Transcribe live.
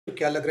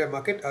Kya Lag Raha Hai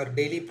Market, our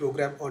daily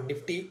program on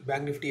Nifty,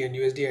 Bank Nifty and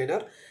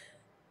USDINR.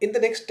 In the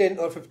next 10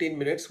 or 15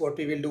 minutes, what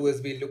we will do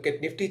is we'll look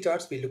at Nifty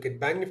charts, we'll look at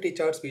Bank Nifty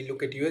charts, we'll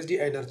look at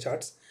USDINR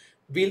charts.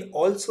 We'll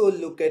also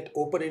look at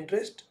open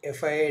interest,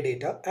 FII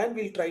data, and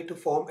we'll try to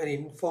form an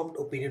informed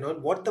opinion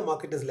on what the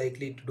market is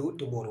likely to do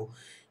tomorrow.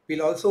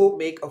 We'll also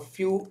make a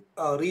few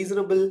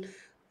reasonable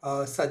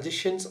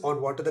suggestions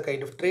on what are the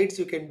kind of trades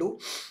you can do.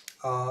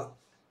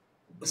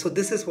 So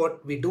this is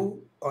what we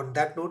do. On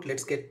that note,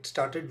 let's get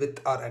started with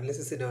our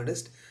analysis in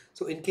earnest.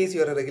 So in case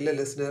you're a regular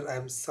listener,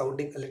 I'm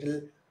sounding a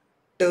little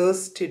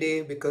terse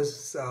today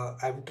because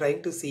I'm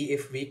trying to see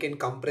if we can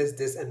compress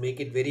this and make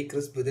it very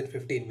crisp within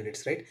 15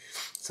 minutes, right?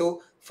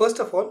 So first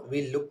of all,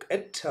 we'll look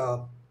at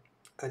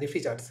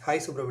Nifty charts. Hi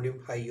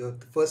Subramaniam, hi, you're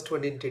the first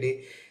one in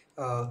today.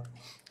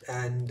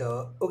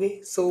 Okay,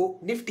 so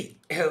Nifty,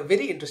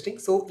 very interesting.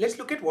 So let's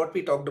look at what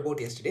we talked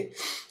about yesterday.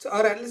 So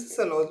our analysis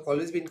has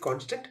always been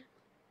constant.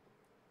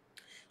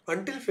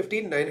 Until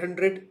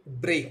 15900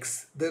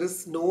 breaks, there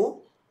is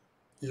no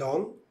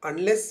long.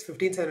 Unless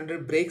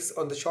 15700 breaks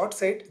on the short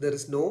side, there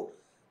is no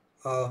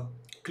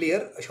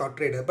clear short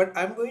trader. But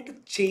I'm going to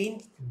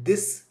change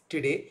this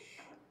today.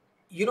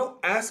 You know,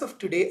 as of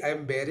today,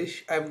 I'm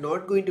bearish. I'm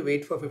not going to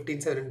wait for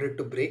 15700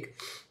 to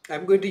break.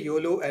 I'm going to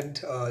YOLO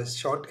and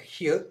short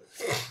here,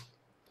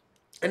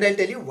 and I'll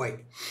tell you why.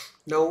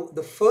 Now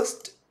the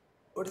first,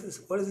 what is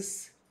this? What is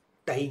this?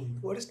 Time.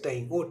 What is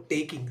time? Oh,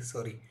 taking.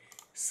 Sorry.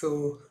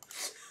 So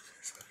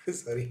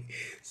sorry,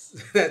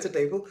 that's a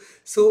typo.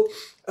 So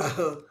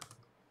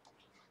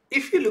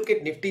if you look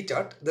at Nifty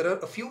chart, there are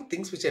a few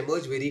things which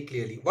emerge very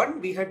clearly. One,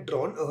 we had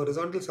drawn a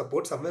horizontal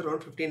support somewhere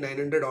around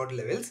 15900 odd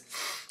levels,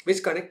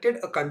 which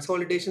connected a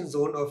consolidation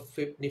zone of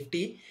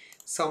Nifty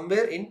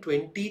somewhere in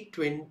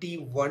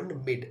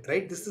 2021 mid,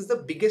 right? This is the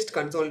biggest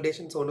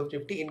consolidation zone of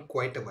Nifty in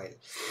quite a while.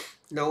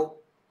 Now,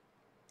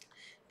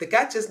 the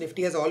catch is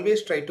Nifty has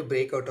always tried to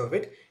break out of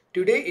it.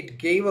 Today, it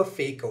gave a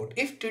fake out.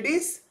 If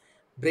today's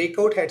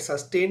breakout had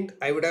sustained,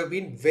 I would have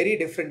been very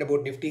different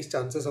about Nifty's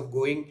chances of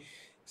going,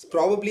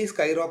 probably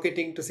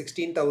skyrocketing to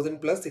 16,000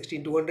 plus,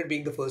 16,200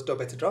 being the first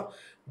top, etc.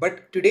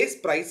 But today's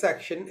price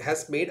action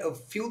has made a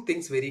few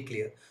things very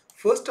clear.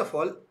 First of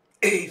all,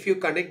 if you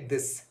connect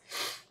this,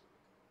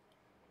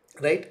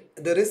 right,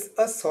 there is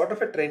a sort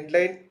of a trend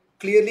line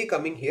clearly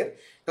coming here.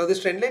 Now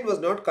this trend line was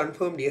not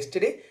confirmed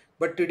yesterday,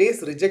 but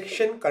today's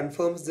rejection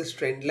confirms this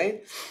trend line,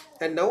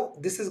 and now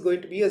this is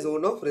going to be a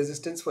zone of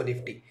resistance for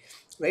Nifty,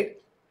 right?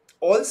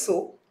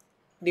 Also,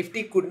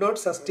 Nifty could not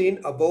sustain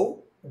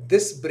above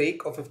this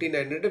break of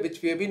 1500, which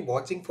we have been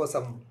watching for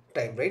some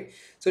time, right?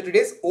 So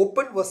today's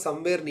open was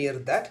somewhere near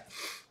that.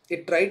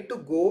 It tried to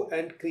go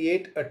and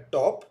create a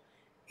top.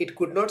 It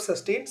could not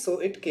sustain, so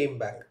it came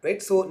back,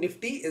 right? So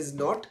Nifty is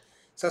not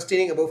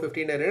sustaining above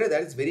 1500.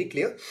 That is very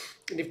clear.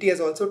 Nifty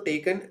has also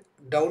taken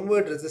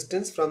downward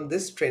resistance from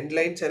this trend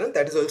line channel.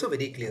 That is also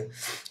very clear,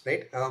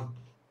 right?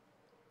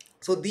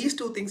 So these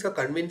two things are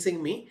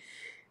convincing me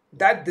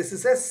that this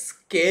is a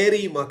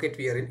scary market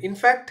we are in. In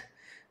fact,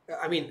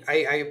 I mean,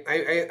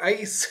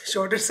 I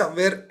shorted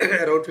somewhere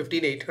around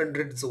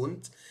 15800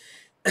 zones.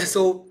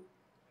 So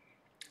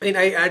I mean,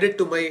 I added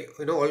to my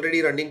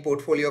already running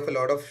portfolio of a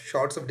lot of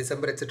shorts of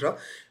December, etc.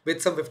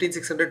 with some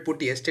 15600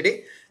 put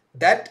yesterday.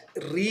 That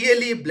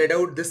really bled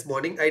out this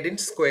morning. I didn't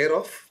square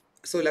off.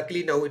 So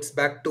luckily now it's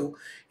back to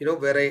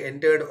where I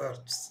entered.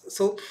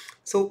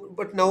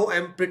 But now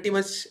I'm pretty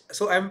much,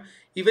 so I'm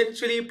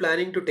eventually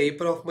planning to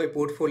taper off my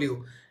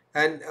portfolio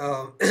and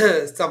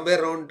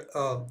somewhere around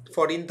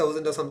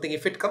 14,000 or something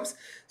if it comes.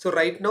 So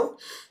right now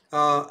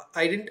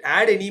I didn't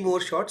add any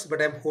more shorts,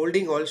 but I'm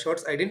holding all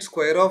shorts. I didn't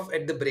square off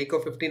at the break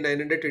of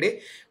 15900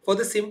 today for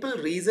the simple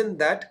reason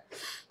that,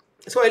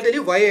 so I'll tell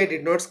you why I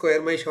did not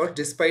square my shorts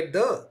despite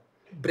the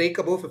break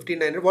above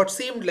 15900, what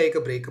seemed like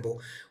a break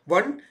above.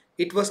 One,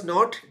 it was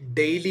not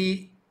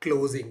daily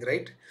closing,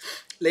 right?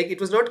 Like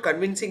it was not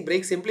convincing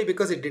break simply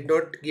because it did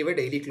not give a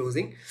daily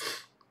closing.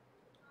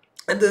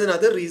 And there's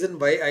another reason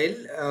why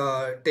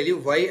I'll tell you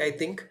why I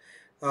think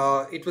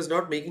it was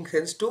not making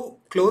sense to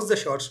close the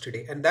shorts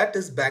today, and that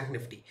is Bank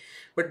Nifty.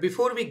 But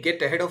before we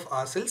get ahead of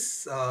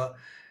ourselves,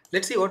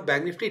 let's see what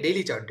Bank Nifty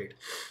daily chart did.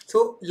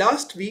 So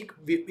last week,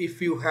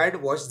 if you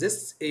had watched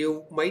this,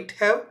 you might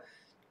have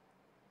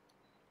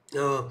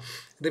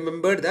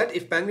remembered that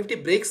if Bank Nifty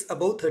breaks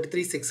above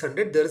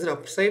 33,600, there is an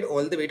upside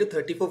all the way to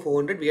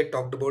 34,400. We had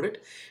talked about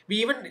it.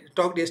 We even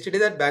talked yesterday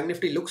that Bank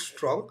Nifty looks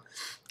strong.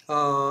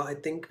 I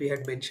think we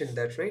had mentioned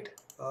that, right?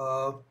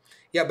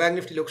 Yeah, Bank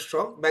Nifty looks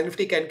strong. Bank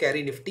Nifty can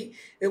carry Nifty.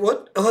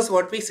 What was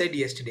what we said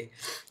yesterday.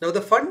 Now the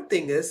fun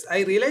thing is,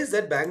 I realized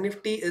that Bank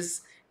Nifty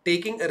is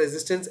taking a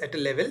resistance at a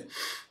level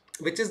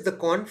which is the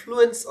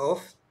confluence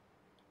of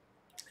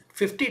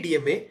 50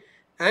 DMA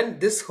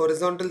and this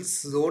horizontal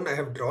zone I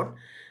have drawn.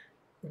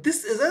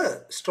 This is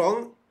a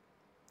strong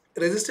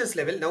resistance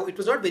level. Now it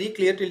was not very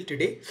clear till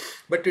today,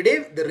 but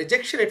today the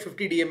rejection at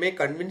 50 DMA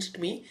convinced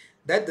me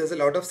that there's a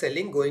lot of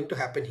selling going to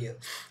happen here,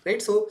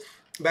 right? So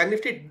Bank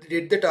Nifty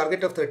did the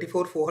target of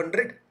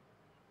 34,400.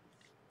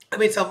 I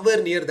mean,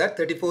 somewhere near that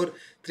 34,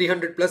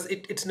 300 plus.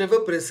 It's never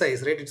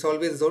precise, right? It's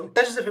always zone.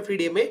 Touch the 50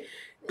 DMA,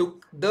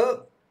 took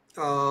the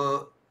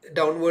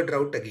downward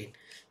route again.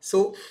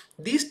 So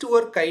these two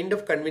are kind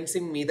of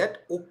convincing me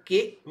that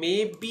okay,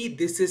 maybe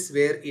this is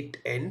where it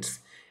ends,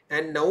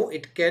 and now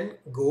it can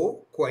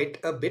go quite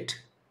a bit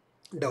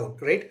down,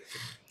 right?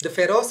 The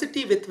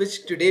ferocity with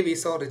which today we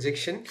saw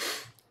rejection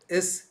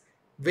is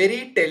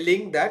very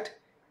telling that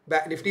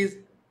Nifty is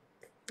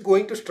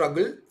going to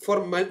struggle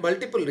for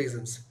multiple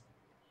reasons.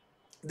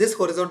 This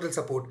horizontal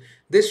support,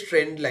 this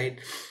trend line,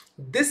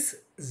 this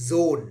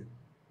zone,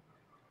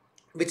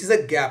 which is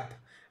a gap,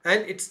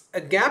 and it's a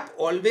gap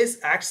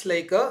always acts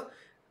like a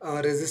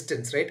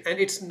resistance, right? And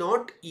it's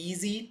not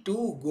easy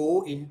to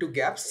go into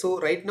gaps. So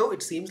right now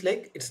it seems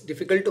like it's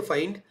difficult to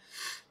find,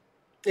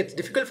 it's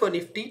difficult for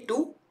Nifty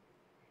to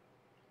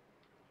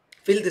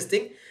fill this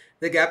thing.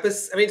 The gap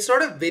is, I mean, it's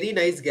not a very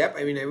nice gap.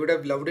 I mean, I would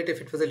have loved it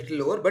if it was a little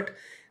lower, but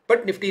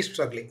Nifty is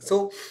struggling.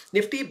 So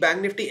Nifty,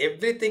 Bank Nifty,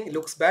 everything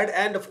looks bad.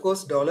 And of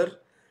course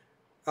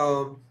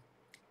um,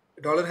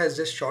 dollar has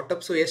just shot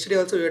up. So yesterday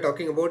also we were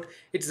talking about,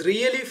 it's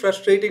really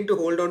frustrating to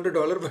hold on to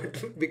dollar,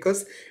 but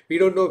because we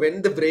don't know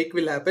when the break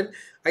will happen.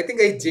 I think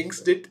I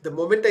jinxed it the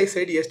moment I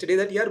said yesterday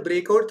that yaar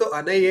breakout to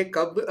aana hai,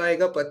 kab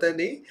aayega pata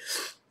nahi.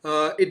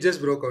 It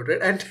just broke out,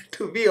 right? And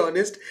to be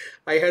honest,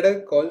 I had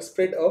a call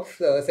spread of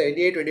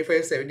 78,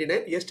 25,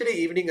 79. Yesterday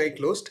evening I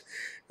closed.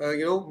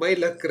 My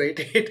luck, right?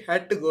 It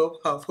had to go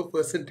up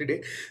 0.5%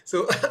 today.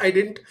 So I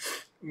didn't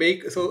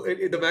make, so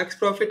the max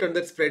profit on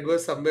that spread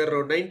was somewhere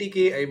around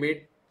 90K. I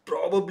made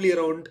probably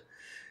around,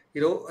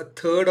 a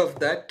third of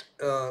that.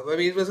 I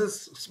mean, it was a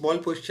small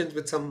position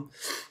with some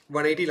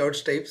 180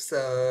 lot types,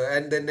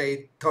 and then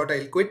I thought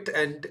I'll quit,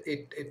 and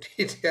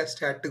it just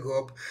had to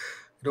go up,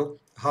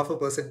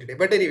 0.5% today.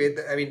 But anyway,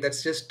 I mean,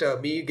 that's just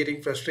me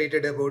getting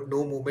frustrated about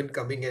no movement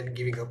coming and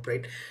giving up,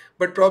 right?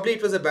 But probably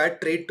it was a bad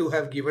trade to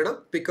have given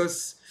up,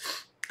 because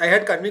I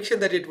had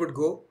conviction that it would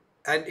go,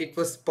 and it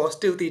was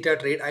positive theta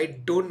trade. I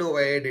don't know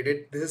why I did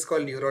it. This is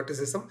called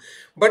neuroticism.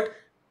 But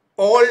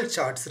all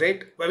charts,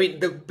 right? I mean,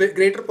 the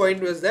greater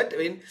point was that, I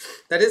mean,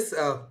 that is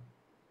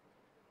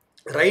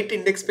right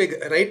index pe,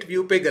 right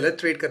view pe galat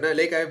trade karna.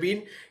 Like I've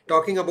been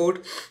talking about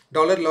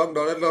dollar long,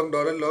 dollar long,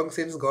 dollar long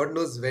since God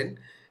knows when.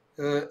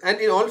 And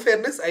in all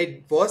fairness,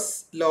 I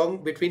was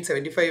long between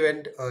 75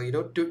 and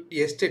to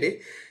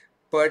yesterday,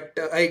 but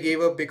I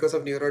gave up because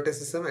of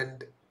neuroticism,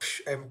 and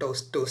I'm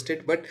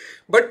toasted. But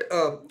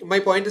my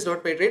point is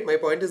not my trade. My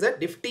point is that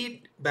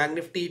Nifty, Bank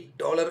Nifty,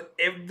 dollar,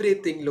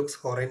 everything looks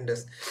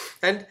horrendous.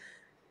 And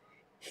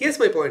here's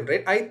my point,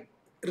 right? I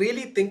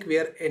really think we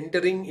are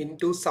entering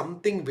into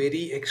something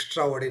very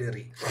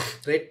extraordinary,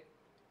 right?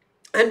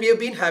 And we have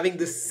been having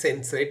this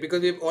sense, right?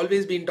 Because we've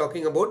always been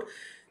talking about,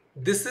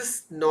 this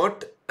is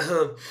not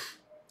uh,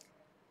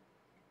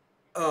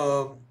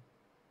 I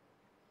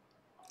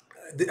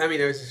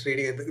mean, I was just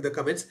reading the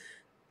comments.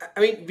 I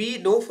mean, we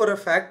know for a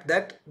fact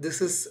that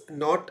this is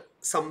not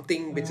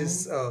something which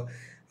is a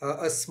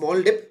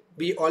small dip.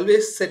 We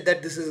always said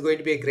that this is going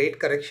to be a great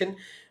correction.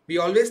 We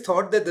always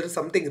thought that there is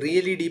something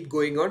really deep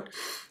going on,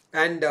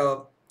 and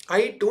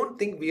I don't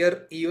think we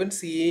are even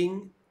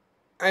seeing.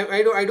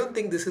 I don't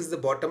think this is the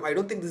bottom. I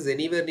don't think this is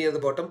anywhere near the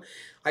bottom.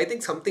 I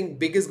think something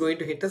big is going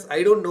to hit us.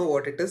 I don't know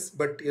what it is,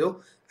 but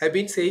I've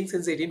been saying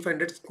since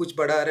 1800s, kuch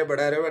bada aa raha hai, bada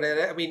aa raha hai, bada aa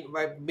raha hai. I mean,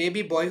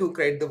 maybe boy who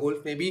cried the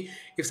wolf. Maybe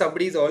if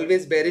somebody is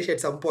always bearish at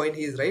some point,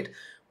 he's right.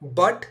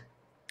 But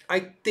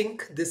I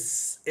think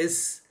this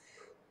is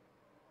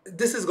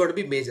going to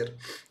be major,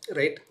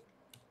 right?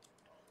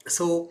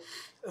 So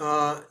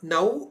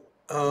now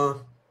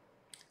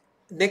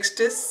next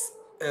is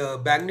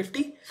Bank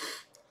Nifty.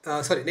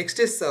 Sorry, next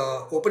is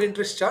open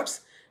interest charts.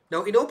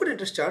 Now in open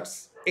interest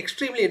charts,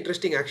 extremely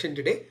interesting action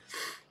today.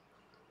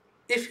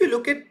 If you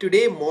look at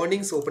today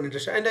morning's open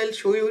interest, and I'll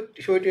show it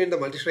to you in the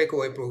multi-strike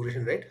OI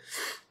progression, right?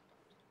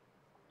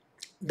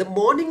 The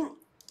morning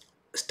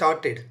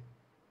started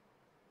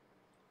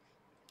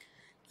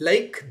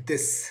like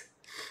this,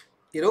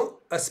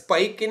 a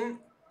spike in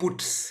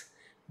puts.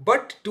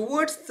 But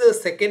towards the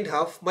second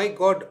half, my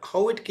God,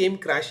 how it came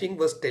crashing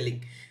was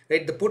telling,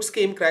 right? The puts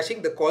came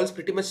crashing, the calls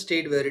pretty much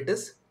stayed where it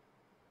is.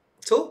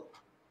 So,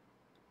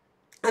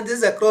 and this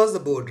is across the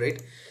board,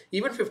 right?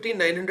 Even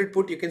 15900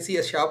 put, you can see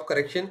a sharp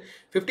correction.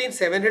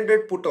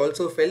 15700 put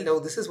also fell. Now,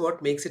 this is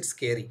what makes it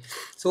scary.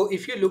 So,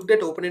 if you looked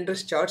at open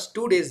interest charts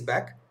 2 days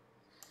back,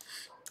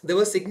 there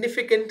was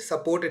significant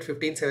support at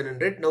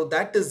 15700. Now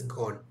that is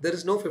gone. There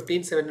is no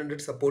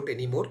 15700 support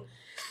anymore.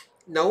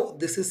 Now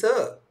this is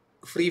a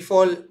free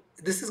fall.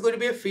 This is going to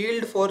be a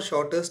field for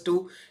shorters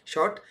to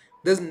short.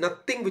 There's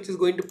nothing which is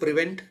going to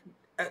prevent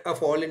a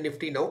fall in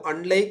Nifty now,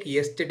 unlike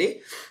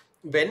yesterday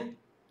when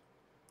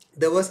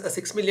there was a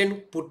 6 million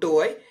put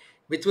OI,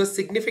 which was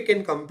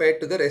significant compared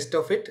to the rest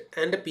of it,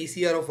 and a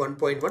PCR of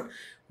 1.1.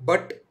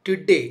 But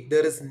today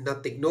there is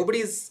nothing. Nobody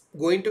is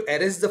going to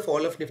arrest the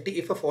fall of Nifty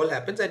if a fall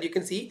happens, and you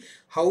can see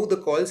how the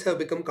calls have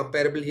become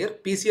comparable here.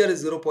 PCR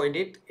is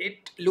 0.8.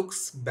 It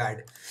looks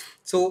bad.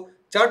 So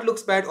chart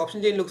looks bad,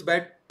 option chain looks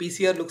bad,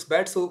 PCR looks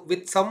bad. So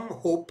with some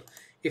hope,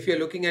 if you're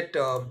looking at,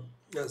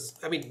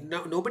 I mean,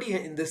 no, nobody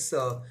in this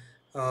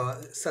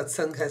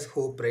satsang has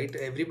hope, right?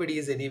 Everybody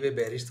is anyway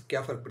bearish. So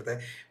क्या फर्क पड़ता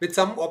है? With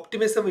some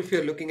optimism, if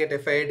you're looking at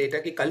FII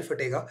data कि कल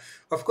फटेगा.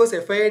 Of course,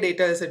 FII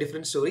data is a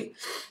different story.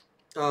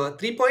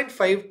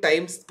 3.5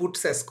 times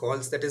puts as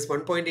calls, that is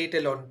 1.8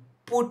 L on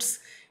puts,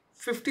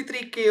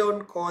 53K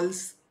on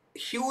calls.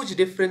 Huge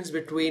difference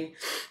between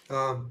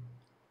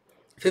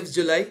 5th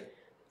July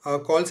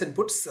calls and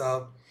puts,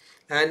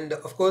 and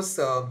of course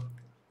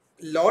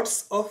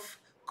lots of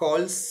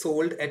calls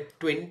sold at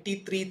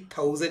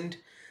 23,000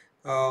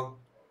 uh,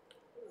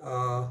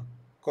 uh,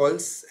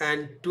 calls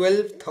and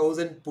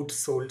 12,000 puts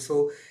sold.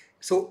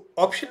 So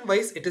option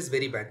wise it is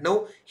very bad.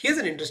 Now here's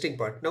an interesting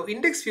part. Now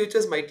index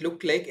futures might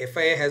look like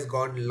FII has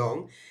gone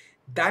long.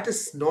 That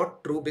is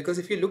not true, because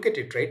if you look at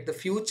it, right, the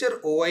future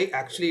OI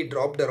actually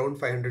dropped around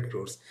 500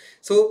 crores.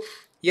 So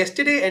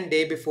yesterday and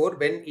day before,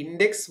 when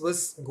index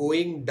was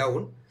going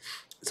down,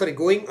 sorry,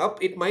 going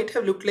up, it might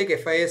have looked like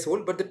FII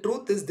sold, but the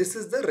truth is this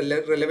is the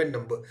relevant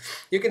number.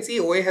 You can see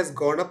OI has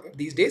gone up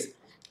these days,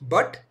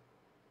 but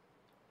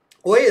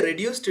OI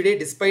reduced today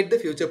despite the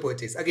future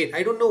purchase. Again,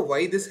 I don't know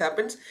why this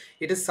happens.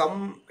 It is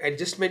some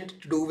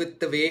adjustment to do with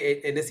the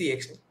way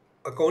NSE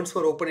accounts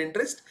for open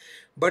interest,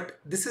 but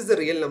this is the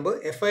real number.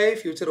 FII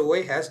future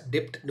OI has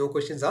dipped, no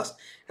questions asked,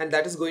 and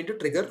that is going to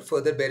trigger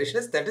further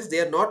bearishness. That is, they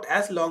are not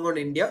as long on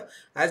India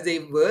as they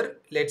were,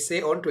 let's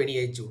say, on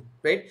 28 June,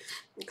 right?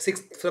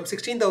 From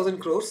 16,000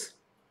 crores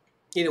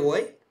in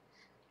OI,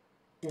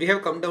 we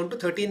have come down to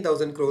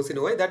 13,000 crores in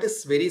OI. That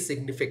is very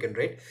significant,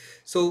 right?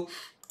 So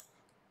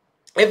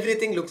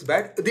everything looks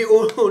bad. The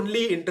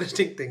only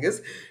interesting thing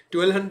is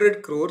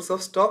 1200 crores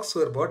of stocks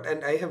were bought,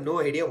 and I have no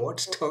idea what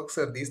stocks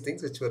are these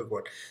things which were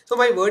bought. So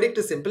my verdict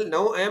is simple.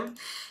 Now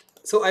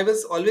I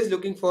was always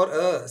looking for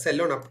a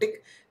sell on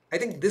uptick. I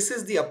think this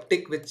is the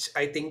uptick which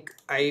I think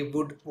I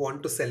would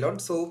want to sell on.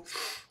 So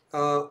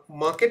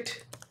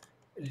market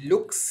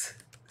looks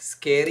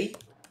scary.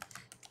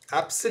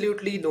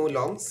 Absolutely no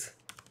longs.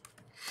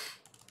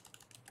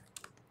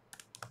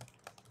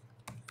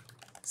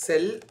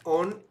 Sell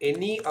on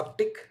any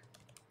uptick.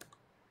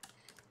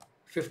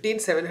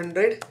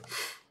 15,700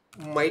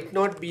 might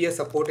not be a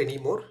support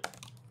anymore,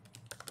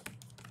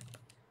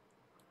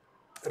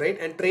 right?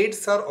 And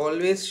trades are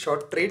always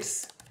short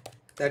trades,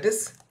 that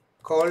is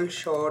call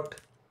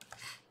short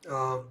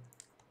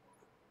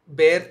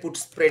bear put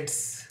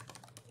spreads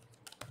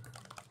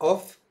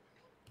of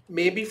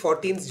maybe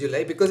 14th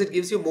July, because it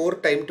gives you more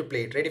time to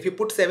play it, right? If you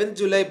put 7th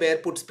July bear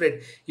put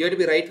spread, you have to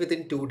be right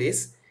within 2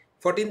 days.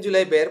 14th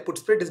July bear put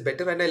spread is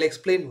better, and I'll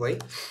explain why.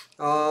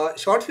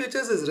 Short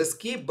futures is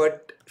risky,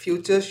 but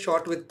futures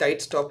short with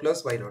tight stop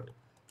loss, why not?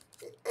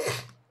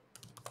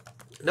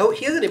 Now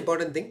here's an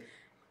important thing.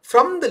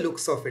 From the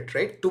looks of it,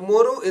 right,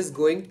 tomorrow is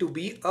going to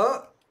be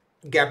a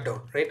gap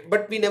down, right?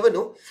 But we never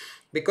know,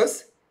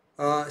 because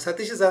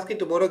Satish is asking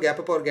tomorrow gap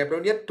up or gap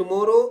down. Yeah,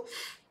 tomorrow,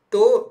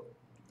 though.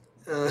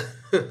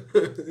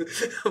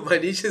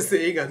 Manish is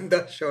saying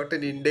Anda short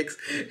in index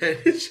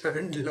and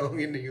short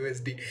long in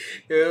USD.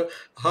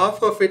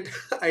 Half of it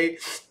I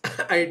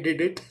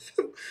did it.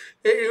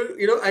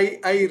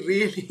 I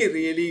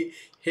really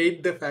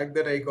hate the fact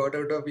that I got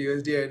out of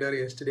USDINR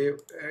yesterday,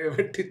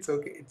 but it's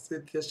okay.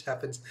 It just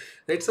happens,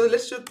 right? So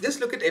let's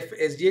just look at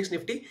SGX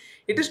Nifty.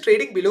 It is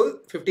trading below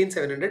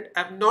 15,700.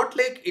 I'm not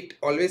like it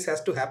always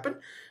has to happen,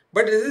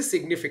 but this is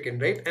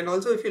significant, right? And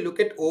also, if you look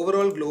at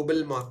overall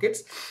global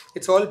markets,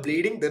 it's all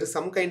bleeding. There is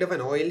some kind of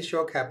an oil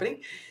shock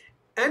happening,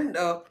 and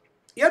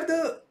yeah,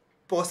 the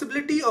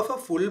possibility of a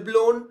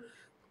full-blown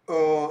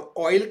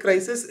oil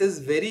crisis is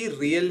very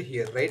real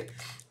here, right?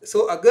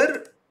 So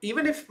agar,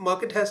 even if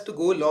market has to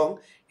go long,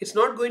 it's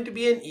not going to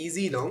be an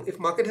easy long. If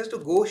market has to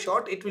go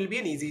short, it will be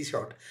an easy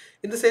short,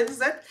 in the sense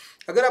that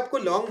agar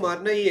aapko long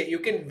marna hi hai, you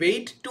can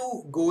wait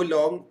to go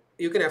long,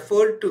 you can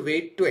afford to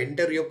wait to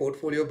enter your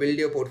portfolio, build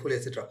your portfolio,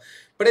 etc.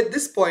 But at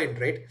this point,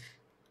 right,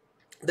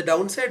 the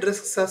downside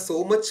risks are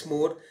so much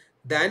more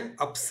than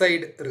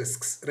upside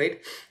risks,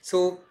 right?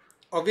 So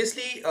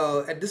obviously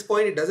at this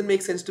point it doesn't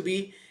make sense to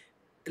be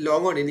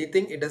long on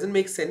anything. It doesn't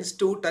make sense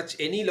to touch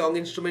any long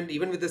instrument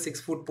even with a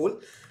 6-foot pole.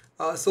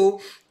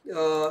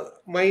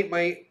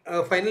 My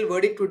final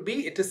verdict would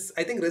be, it is,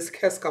 I think risk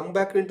has come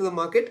back into the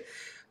market.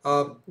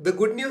 The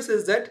good news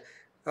is that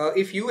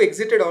if you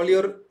exited all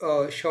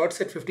your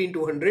shorts at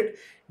 15,200,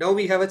 now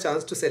we have a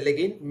chance to sell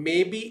again.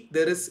 Maybe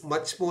there is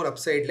much more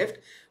upside left.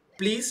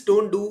 Please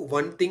don't do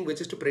one thing,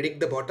 which is to predict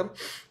the bottom.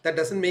 That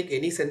doesn't make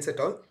any sense at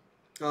all.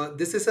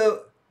 This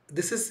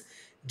is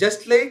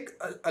just like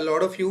a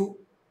lot of you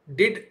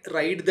did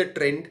ride the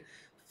trend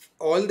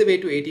all the way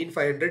to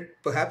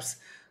 18,500 perhaps.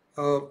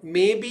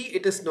 Maybe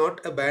it is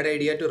not a bad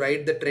idea to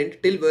ride the trend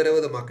till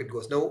wherever the market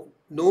goes. Now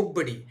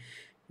nobody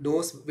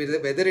knows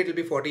whether it will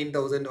be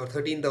 14,000 or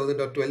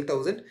 13,000 or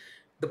 12,000.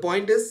 The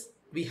point is,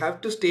 we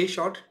have to stay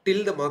short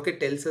till the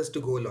market tells us to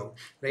go long,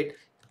 right?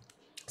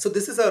 So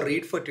this is our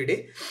read for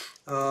today.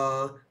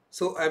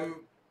 So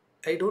I'm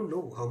I don't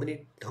know how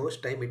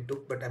much time it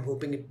took, but I'm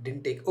hoping it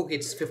didn't take. Okay,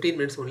 it's 15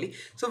 minutes only.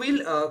 So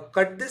we'll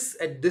cut this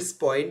at this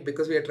point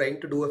because we are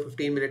trying to do a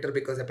 15-minute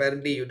because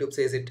apparently YouTube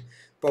says it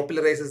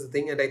popularizes the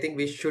thing, and I think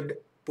we should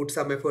put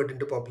some effort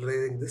into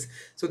popularizing this.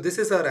 So this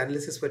is our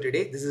analysis for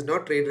today. This is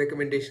not trade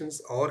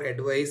recommendations or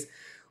advice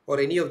or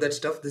any of that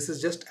stuff. This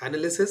is just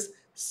analysis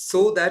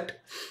so that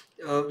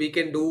we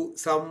can do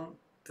some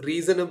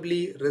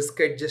reasonably risk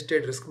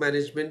adjusted risk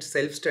management,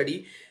 self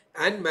study,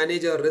 and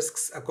manage our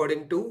risks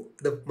according to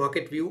the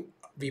market view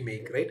we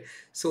make, right?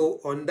 So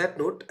on that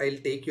note, I'll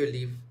take your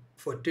leave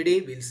for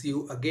today. We'll see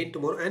you again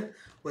tomorrow. And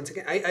once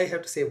again, I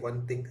have to say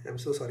one thing. I'm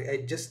so sorry.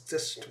 I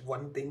just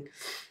one thing.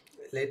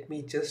 Let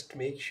me just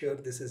make sure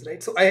this is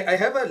right. So I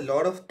have a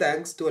lot of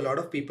thanks to a lot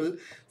of people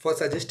for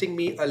suggesting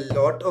me a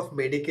lot of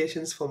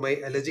medications for my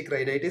allergic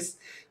rhinitis.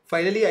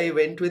 Finally, I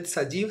went with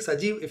Sajeev.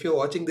 Sajeev, if you're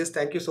watching this,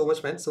 thank you so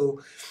much, man.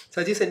 So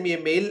Sajeev sent me a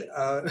mail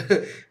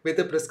with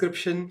a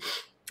prescription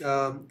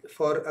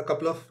for a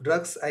couple of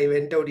drugs. I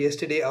went out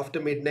yesterday after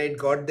midnight,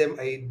 got them.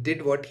 I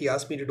did what he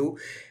asked me to do,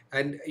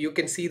 and you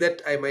can see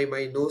that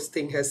my nose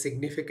thing has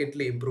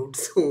significantly improved.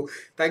 So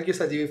thank you,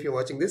 Sajeev, if you're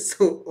watching this.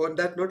 So on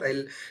that note,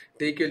 I'll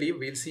take your leave.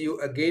 We'll see you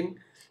again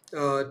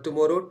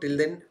tomorrow. Till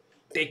then,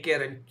 take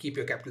care and keep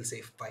your capital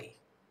safe. Bye.